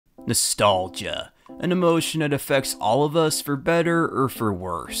Nostalgia, an emotion that affects all of us for better or for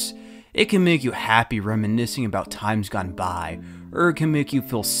worse. It can make you happy reminiscing about times gone by, or it can make you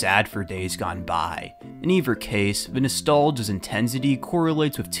feel sad for days gone by. In either case, the nostalgia's intensity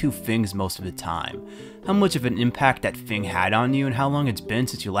correlates with two things most of the time: how much of an impact that thing had on you and how long it's been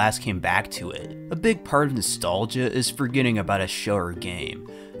since you last came back to it. A big part of nostalgia is forgetting about a show or game,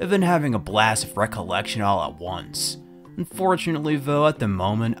 and then having a blast of recollection all at once. Unfortunately though, at the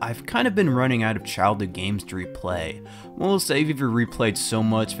moment, I've kind of been running out of childhood games to replay. Most I've either replayed so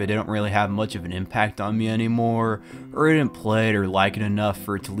much that they don't really have much of an impact on me anymore, or I didn't play it or like it enough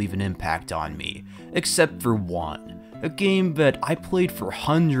for it to leave an impact on me. Except for one. A game that I played for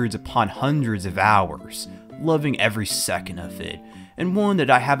hundreds upon hundreds of hours, loving every second of it, and one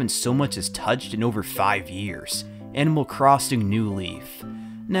that I haven't so much as touched in over 5 years: Animal Crossing New Leaf.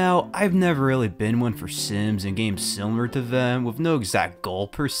 Now, I've never really been one for Sims and games similar to them, with no exact goal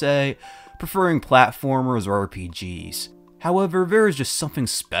per se, preferring platformers or RPGs. However, there is just something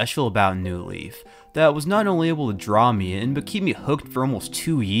special about New Leaf that was not only able to draw me in, but keep me hooked for almost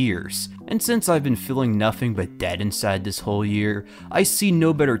 2 years. And since I've been feeling nothing but dead inside this whole year, I see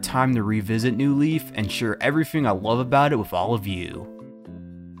no better time to revisit New Leaf and share everything I love about it with all of you.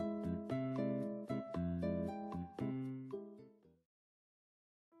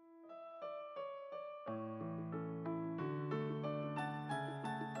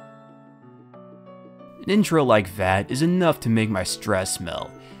 An intro like that is enough to make my stress melt.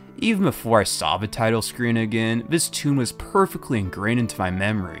 Even before I saw the title screen again, this tune was perfectly ingrained into my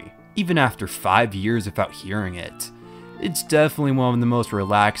memory, even after 5 years without hearing it. It's definitely one of the most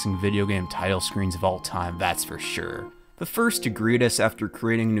relaxing video game title screens of all time, that's for sure. The first to greet us after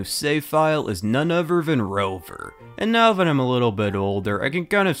creating a new save file is none other than Rover, and now that I'm a little bit older, I can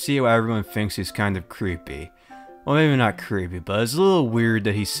kind of see why everyone thinks he's kind of creepy. Well, maybe not creepy, but it's a little weird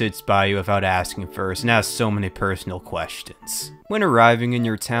that he sits by you without asking first and asks so many personal questions. When arriving in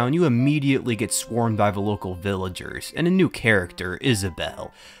your town, you immediately get swarmed by the local villagers, and a new character,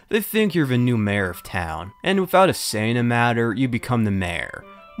 Isabelle. They think you're the new mayor of town, and without a say in the matter, you become the mayor.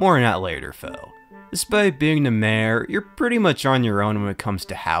 More on that later, though. Despite being the mayor, you're pretty much on your own when it comes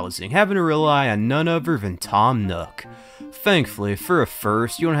to housing, having to rely on none other than Tom Nook. Thankfully, for a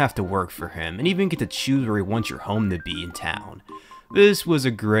first, you don't have to work for him, and even get to choose where he wants your home to be in town. This was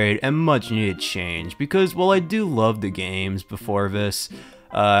a great and much needed change, because while I do love the games before this,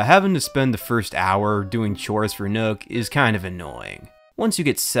 having to spend the first hour doing chores for Nook is kind of annoying. Once you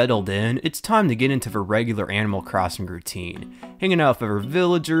get settled in, it's time to get into the regular Animal Crossing routine, hanging out with other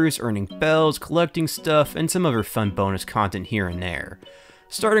villagers, earning bells, collecting stuff, and some other fun bonus content here and there.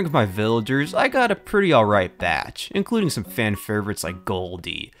 Starting with my villagers, I got a pretty alright batch, including some fan favorites like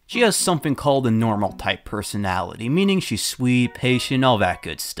Goldie. She has something called a normal type personality, meaning she's sweet, patient, all that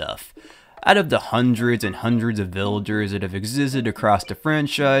good stuff. Out of the hundreds and hundreds of villagers that have existed across the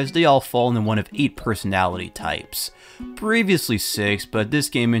franchise, they all fall into one of 8 personality types. Previously 6, but this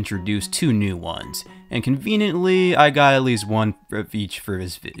game introduced 2 new ones, and conveniently, I got at least one of each for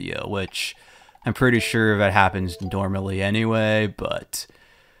this video, which I'm pretty sure that happens normally anyway, but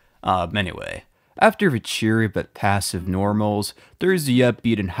anyway. After the cheery but passive normals, there's the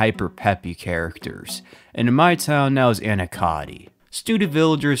upbeat and hyper-peppy characters, and in my town now is Anacotti. Snooty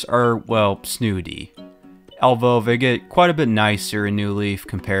villagers are, well, snooty, although they get quite a bit nicer in New Leaf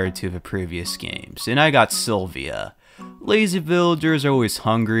compared to the previous games, and I got Sylvia. Lazy villagers are always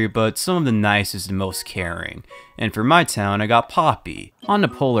hungry, but some of the nicest and most caring. And for my town, I got Poppy. On the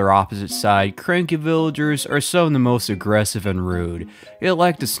polar opposite side, cranky villagers are some of the most aggressive and rude. Yet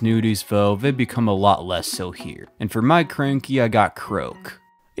like the snooties though, they become a lot less so here. And for my cranky, I got Croak.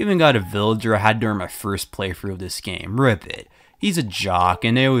 Even got a villager I had during my first playthrough of this game, Ribbit. He's a jock,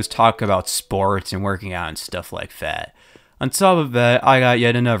 and they always talk about sports and working out and stuff like that. On top of that, I got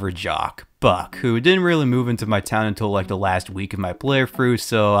yet another jock, Buck, who didn't really move into my town until like the last week of my playthrough,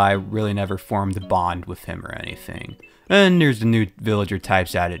 so I really never formed a bond with him or anything. And there's the new villager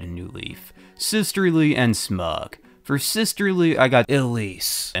types added in New Leaf: Sisterly and Smug. For Sisterly, I got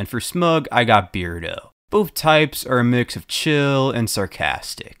Elise, and for Smug, I got Beardo. Both types are a mix of chill and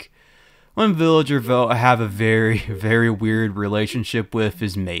sarcastic. One villager, though, I have a very, very weird relationship with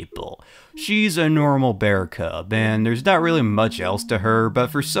is Maple. She's a normal bear cub, and there's not really much else to her, but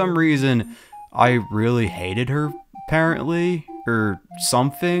for some reason, I really hated her, apparently, or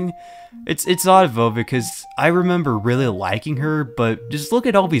something. It's odd, though, because I remember really liking her, but just look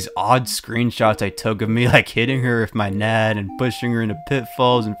at all these odd screenshots I took of me, like, hitting her with my net and pushing her into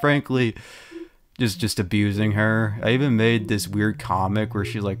pitfalls, and frankly, just abusing her. I even made this weird comic where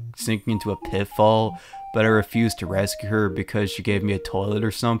she's like sinking into a pitfall, but I refused to rescue her because she gave me a toilet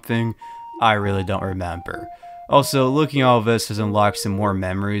or something. I really don't remember. Also, looking at all of this has unlocked some more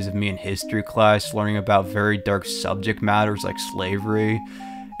memories of me in history class learning about very dark subject matters like slavery,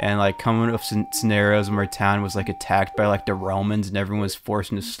 and like coming up with scenarios where my town was like attacked by like the Romans and everyone was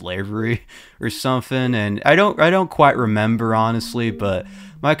forced into slavery or something. And I don't quite remember honestly, but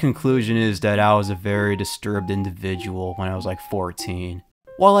my conclusion is that I was a very disturbed individual when I was like 14.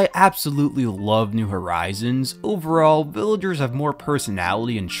 While I absolutely love New Horizons, overall, villagers have more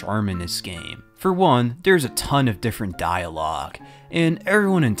personality and charm in this game. For one, there's a ton of different dialogue, and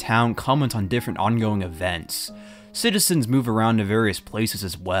everyone in town comments on different ongoing events. Citizens move around to various places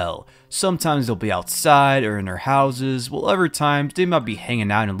as well. Sometimes they'll be outside or in their houses, while other times they might be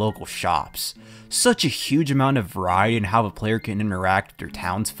hanging out in local shops. Such a huge amount of variety in how a player can interact with their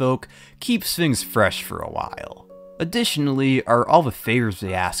townsfolk keeps things fresh for a while. Additionally are all the favors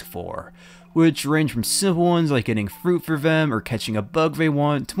they ask for, which range from simple ones like getting fruit for them or catching a bug they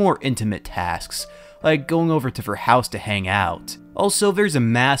want to more intimate tasks, like going over to their house to hang out. Also, there's a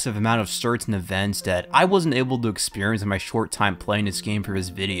massive amount of certain events that I wasn't able to experience in my short time playing this game for this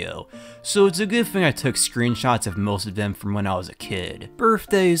video, so it's a good thing I took screenshots of most of them from when I was a kid.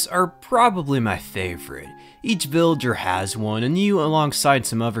 Birthdays are probably my favorite. Each villager has one, and you, alongside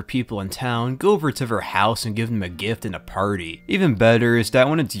some other people in town, go over to their house and give them a gift and a party. Even better is that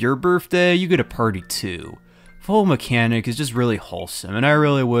when it's your birthday, you get a party too. The whole mechanic is just really wholesome, and I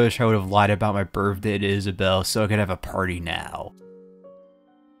really wish I would have lied about my birthday to Isabelle so I could have a party now.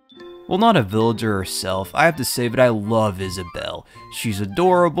 While not a villager herself, I have to say that I love Isabelle. She's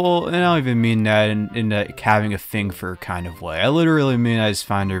adorable, and I don't even mean that in that having a thing for her kind of way. I literally mean I just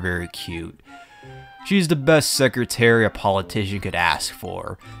find her very cute. She's the best secretary a politician could ask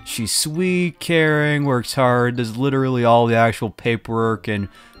for. She's sweet, caring, works hard, does literally all the actual paperwork and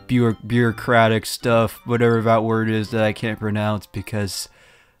bureaucratic stuff, whatever that word is that I can't pronounce because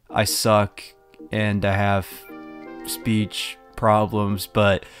I suck and I have speech problems,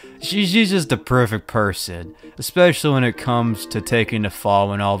 but she's just the perfect person, especially when it comes to taking the fall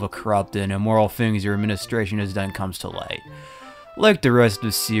when all the corrupt and immoral things your administration has done comes to light. Like the rest of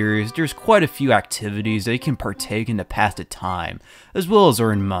the series, there's quite a few activities that you can partake in to pass the time, as well as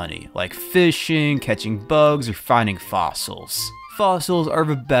earn money, like fishing, catching bugs, or finding fossils. Fossils are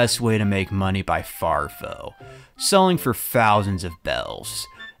the best way to make money by far though, selling for thousands of bells.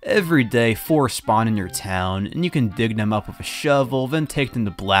 Every day 4 spawn in your town, and you can dig them up with a shovel, then take them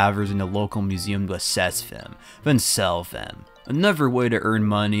to Blavers in the local museum to assess them, then sell them. Another way to earn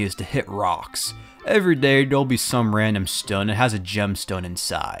money is to hit rocks. Every day there'll be some random stone that has a gemstone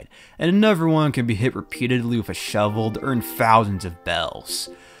inside, and another one can be hit repeatedly with a shovel to earn thousands of bells.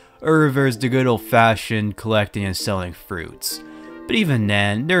 Or there's the good old fashioned collecting and selling fruits. But even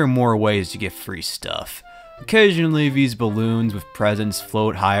then, there are more ways to get free stuff. Occasionally these balloons with presents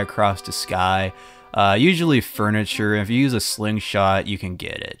float high across the sky, usually furniture, and if you use a slingshot you can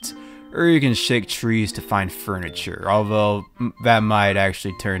get it. Or you can shake trees to find furniture, although that might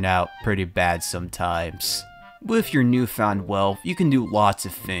actually turn out pretty bad sometimes. With your newfound wealth, you can do lots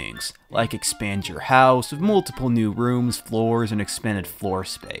of things, like expand your house with multiple new rooms, floors, and expanded floor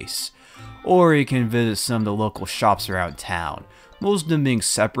space. Or you can visit some of the local shops around town, most of them being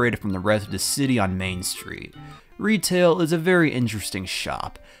separated from the rest of the city on Main Street. Retail is a very interesting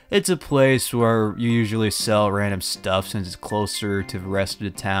shop. It's a place where you usually sell random stuff since it's closer to the rest of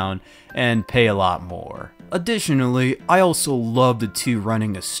the town and pay a lot more. Additionally, I also love the two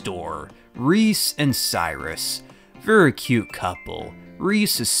running the store, Reese and Cyrus. They're a cute couple.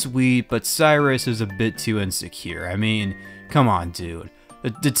 Reese is sweet, but Cyrus is a bit too insecure. I mean, come on dude.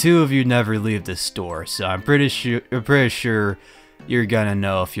 The two of you never leave the store, so I'm pretty sure you're gonna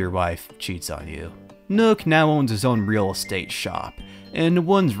know if your wife cheats on you. Nook now owns his own real estate shop, and the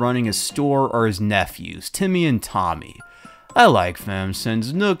ones running his store are his nephews, Timmy and Tommy. I like them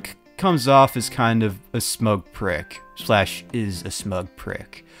since Nook comes off as kind of a smug prick, / is a smug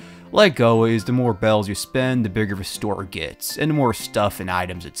prick. Like always, the more bells you spend, the bigger the store gets, and the more stuff and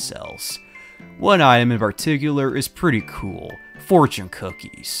items it sells. One item in particular is pretty cool, fortune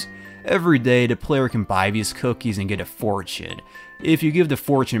cookies. Every day the player can buy these cookies and get a fortune. If you give the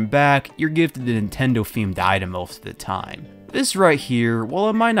fortune back, you're gifted a Nintendo themed item most of the time. This right here, while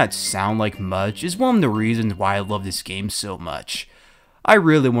it might not sound like much, is one of the reasons why I love this game so much. I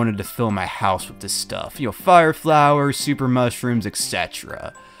really wanted to fill my house with this stuff, fire flowers, super mushrooms,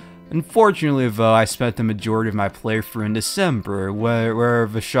 etc. Unfortunately though, I spent the majority of my playthrough in December, where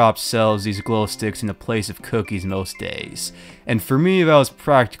the shop sells these glow sticks in the place of cookies most days. And for me, that was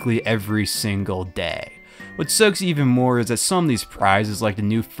practically every single day. What sucks even more is that some of these prizes, like the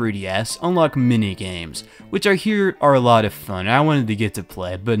new 3DS, unlock mini games, which I hear are a lot of fun. I wanted to get to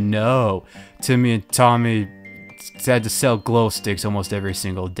play, but no. Timmy and Tommy had to sell glow sticks almost every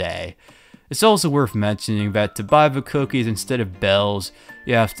single day. It's also worth mentioning that to buy the cookies instead of bells,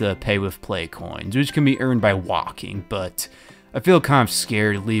 you have to pay with play coins, which can be earned by walking, but I feel kind of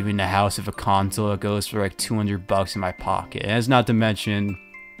scared leaving the house with a console that goes for like $200 in my pocket. And that's not to mention,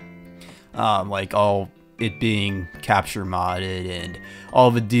 like all it being capture modded and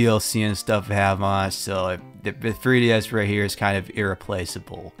all the DLC and stuff I have on it, so the 3DS right here is kind of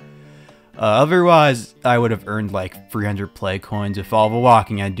irreplaceable. Otherwise, I would have earned like 300 play coins with all the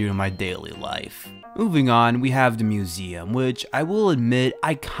walking I do in my daily life. Moving on, we have the museum, which I will admit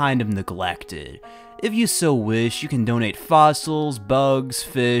I kind of neglected. If you so wish, you can donate fossils, bugs,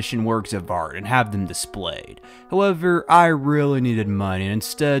 fish, and works of art and have them displayed. However, I really needed money and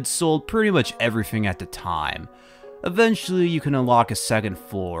instead sold pretty much everything at the time. Eventually, you can unlock a second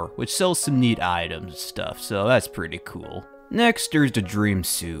floor, which sells some neat items and stuff, so that's pretty cool. Next, there's the Dream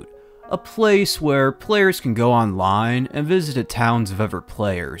Suit, a place where players can go online and visit the towns of other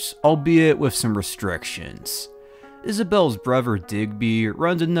players, albeit with some restrictions. Isabel's brother Digby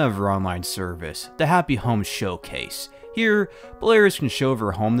runs another online service, the Happy Home Showcase. Here, players can show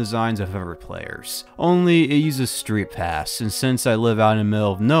their home designs of other players, only it uses Street Pass, and since I live out in the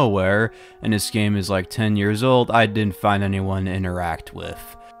middle of nowhere, and this game is like 10 years old, I didn't find anyone to interact with.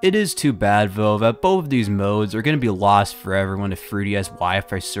 It is too bad though that both of these modes are going to be lost forever when the 3DS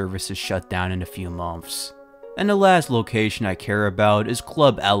Wi-Fi service is shut down in a few months. And the last location I care about is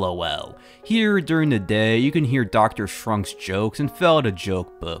Club LOL. Here, during the day, you can hear Dr. Shrunk's jokes and fill out a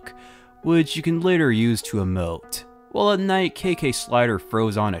joke book, which you can later use to emote. While at night, KK Slider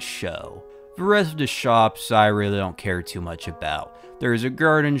throws on a show. The rest of the shops I really don't care too much about. There's a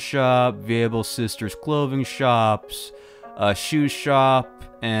garden shop, the Able Sisters clothing shops, a shoe shop,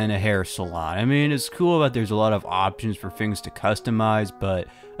 and a hair salon. I mean, it's cool that there's a lot of options for things to customize, but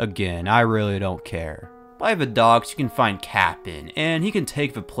again, I really don't care. By the docks, you can find Cap'n, and he can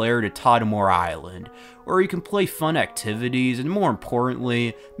take the player to Todamore Island, where you can play fun activities and, more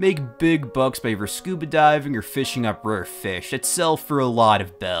importantly, make big bucks by either scuba diving or fishing up rare fish that sell for a lot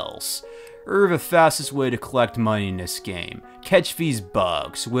of bells. Or the fastest way to collect money in this game, catch these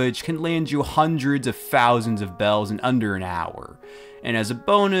bugs, which can land you hundreds of thousands of bells in under an hour. And as a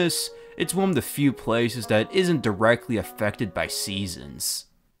bonus, it's one of the few places that isn't directly affected by seasons.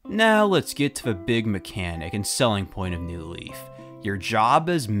 Now let's get to the big mechanic and selling point of New Leaf, your job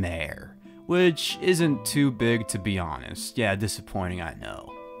as mayor, which isn't too big to be honest. Yeah, disappointing, I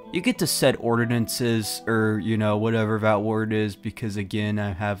know. You get to set ordinances, or whatever that word is, because again,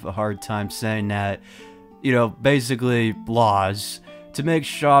 I have a hard time saying that. Basically laws to make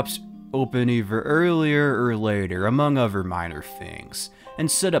shops open either earlier or later, among other minor things, and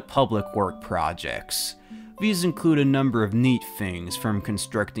set up public work projects. These include a number of neat things, from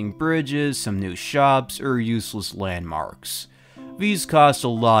constructing bridges, some new shops, or useless landmarks. These cost a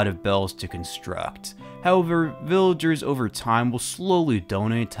lot of bells to construct. However, villagers over time will slowly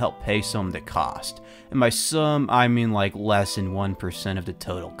donate to help pay some of the cost, and by some, I mean like less than 1% of the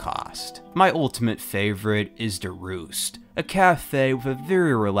total cost. My ultimate favorite is the Roost, a cafe with a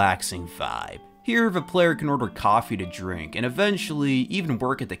very relaxing vibe. Here, the player can order coffee to drink, and eventually even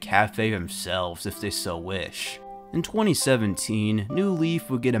work at the cafe themselves if they so wish. In 2017, New Leaf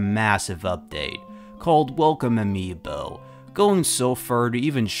would get a massive update, called Welcome Amiibo, going so far to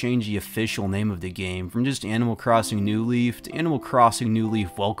even change the official name of the game from just Animal Crossing New Leaf to Animal Crossing New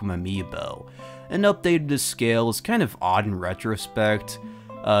Leaf Welcome Amiibo. An update of this scale is kind of odd in retrospect,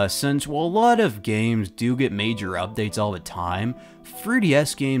 since while a lot of games do get major updates all the time,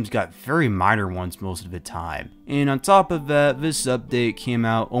 3DS games got very minor ones most of the time. And on top of that, this update came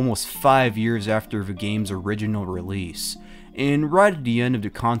out almost 5 years after the game's original release, and right at the end of the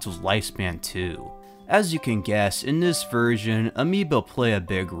console's lifespan too. As you can guess, in this version, amiibo play a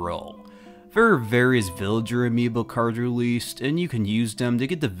big role. There are various villager amiibo cards released, and you can use them to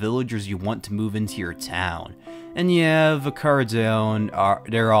get the villagers you want to move into your town. And yeah, the cards I own,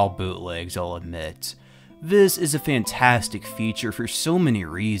 they're all bootlegs, I'll admit. This is a fantastic feature for so many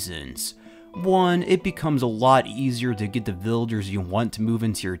reasons. One, it becomes a lot easier to get the villagers you want to move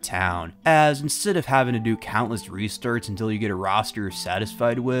into your town, as instead of having to do countless restarts until you get a roster you're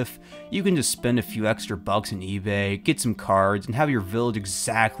satisfied with, you can just spend a few extra bucks on eBay, get some cards, and have your village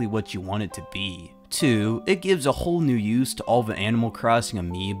exactly what you want it to be. 2, it gives a whole new use to all the Animal Crossing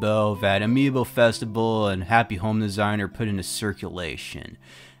amiibo that Amiibo Festival and Happy Home Designer put into circulation.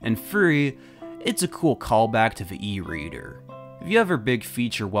 And 3, it's a cool callback to the e-reader. The other big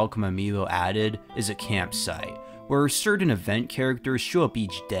feature Welcome Amiibo added is a campsite, where certain event characters show up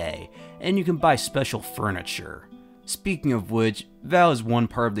each day, and you can buy special furniture. Speaking of which, that was one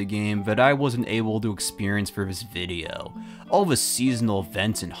part of the game that I wasn't able to experience for this video. All the seasonal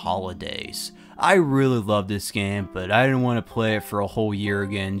events and holidays. I really love this game, but I didn't want to play it for a whole year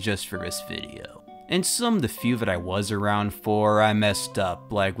again just for this video. And some of the few that I was around for, I messed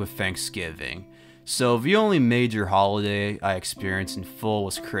up, like with Thanksgiving. So the only major holiday I experienced in full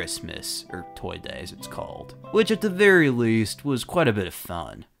was Christmas, or Toy Day as it's called, which at the very least was quite a bit of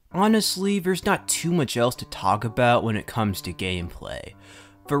fun. Honestly, there's not too much else to talk about when it comes to gameplay.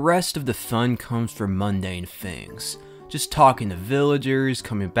 The rest of the fun comes from mundane things. Just talking to villagers,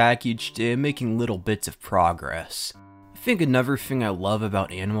 coming back each day, and making little bits of progress. I think another thing I love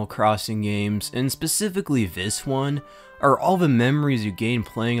about Animal Crossing games, and specifically this one, are all the memories you gain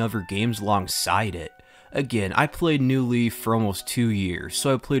playing other games alongside it. Again, I played New Leaf for almost 2 years,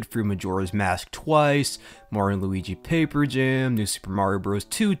 so I played through Majora's Mask twice, Mario & Luigi Paper Jam, New Super Mario Bros.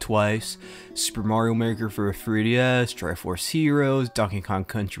 2 twice, Super Mario Maker for the 3DS, Triforce Heroes, Donkey Kong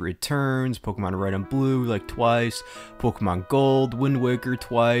Country Returns, Pokemon Red and Blue like twice, Pokemon Gold, Wind Waker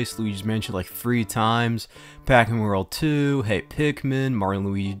twice, Luigi's Mansion like 3 times, Pac-Man World 2, Hey Pikmin, Mario &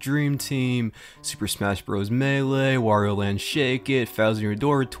 Luigi Dream Team, Super Smash Bros. Melee, Wario Land Shake It, Thousand Year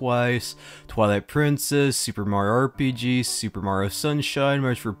Door twice, Twilight Princess, Super Mario RPG, Super Mario Sunshine,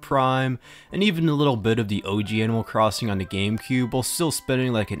 Metroid Prime, and even a little bit of the OG Animal Crossing on the GameCube while still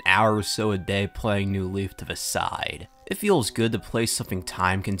spending like an hour or so a day playing New Leaf to the side. It feels good to play something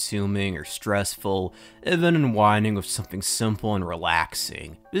time consuming or stressful, and then unwinding with something simple and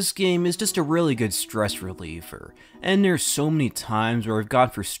relaxing. This game is just a really good stress reliever, and there's so many times where I've gone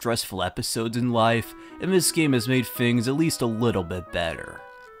for stressful episodes in life, and this game has made things at least a little bit better.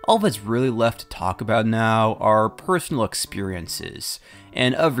 All that's really left to talk about now are personal experiences,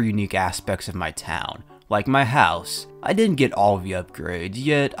 and other unique aspects of my town, like my house. I didn't get all of the upgrades,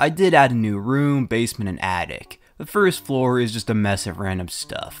 yet I did add a new room, basement, and attic. The first floor is just a mess of random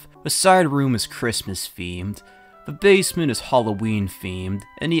stuff. The side room is Christmas themed, the basement is Halloween themed,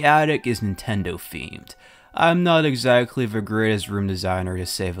 and the attic is Nintendo themed. I'm not exactly the greatest room designer to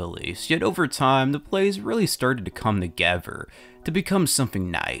say the least, yet over time the place really started to come together, to become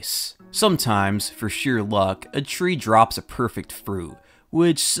something nice. Sometimes, for sheer luck, a tree drops a perfect fruit,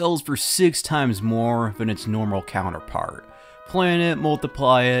 which sells for 6 times more than its normal counterpart. Plant it,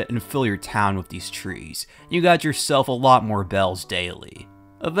 multiply it, and fill your town with these trees. You got yourself a lot more bells daily.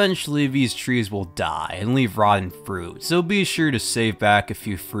 Eventually, these trees will die and leave rotten fruit, so be sure to save back a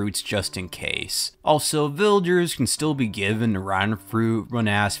few fruits just in case. Also, villagers can still be given rotten fruit when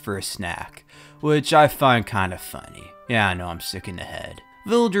asked for a snack, which I find kinda funny. Yeah, I know, I'm sick in the head.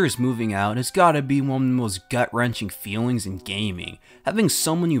 Villagers moving out has gotta be one of the most gut-wrenching feelings in gaming. Having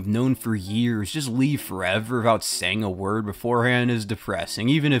someone you've known for years just leave forever without saying a word beforehand is depressing,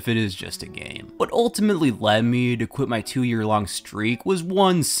 even if it is just a game. What ultimately led me to quit my 2-year-long streak was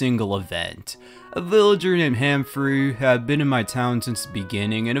one single event. A villager named Humphrey had been in my town since the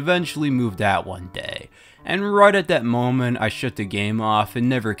beginning and eventually moved out one day. And right at that moment, I shut the game off and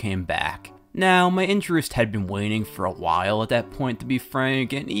never came back. Now, my interest had been waning for a while at that point, to be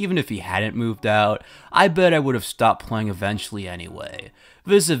frank, and even if he hadn't moved out, I bet I would have stopped playing eventually anyway.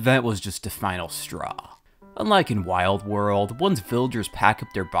 This event was just the final straw. Unlike in Wild World, once villagers pack up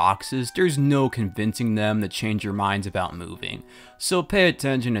their boxes, there's no convincing them to change your minds about moving, so pay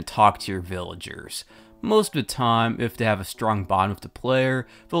attention and talk to your villagers. Most of the time, if they have a strong bond with the player,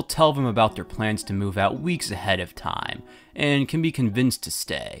 they'll tell them about their plans to move out weeks ahead of time, and can be convinced to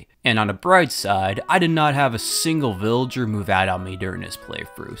stay. And on the bright side, I did not have a single villager move out on me during this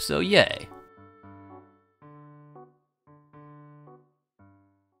playthrough, so yay.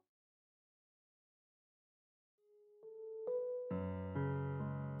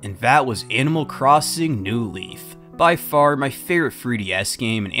 And that was Animal Crossing New Leaf. By far my favorite 3DS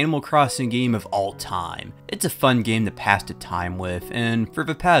game and Animal Crossing game of all time. It's a fun game to pass the time with, and for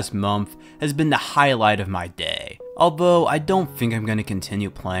the past month has been the highlight of my day. Although I don't think I'm going to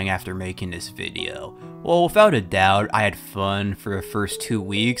continue playing after making this video. Well, without a doubt I had fun for the first 2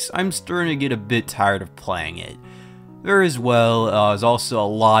 weeks, I'm starting to get a bit tired of playing it. There as well is also a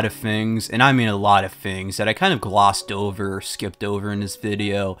lot of things, and I mean a lot of things, that I kind of glossed over or skipped over in this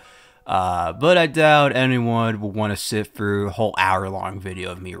video. But I doubt anyone will want to sit through a whole hour-long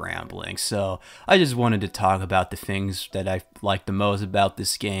video of me rambling, so I just wanted to talk about the things that I liked the most about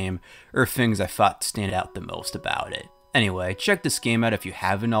this game, or things I thought stand out the most about it. Anyway, check this game out if you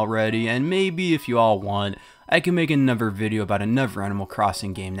haven't already, and maybe if you all want, I can make another video about another Animal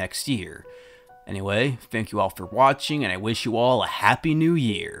Crossing game next year. Anyway, thank you all for watching, and I wish you all a happy new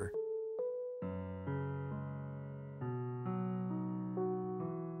year.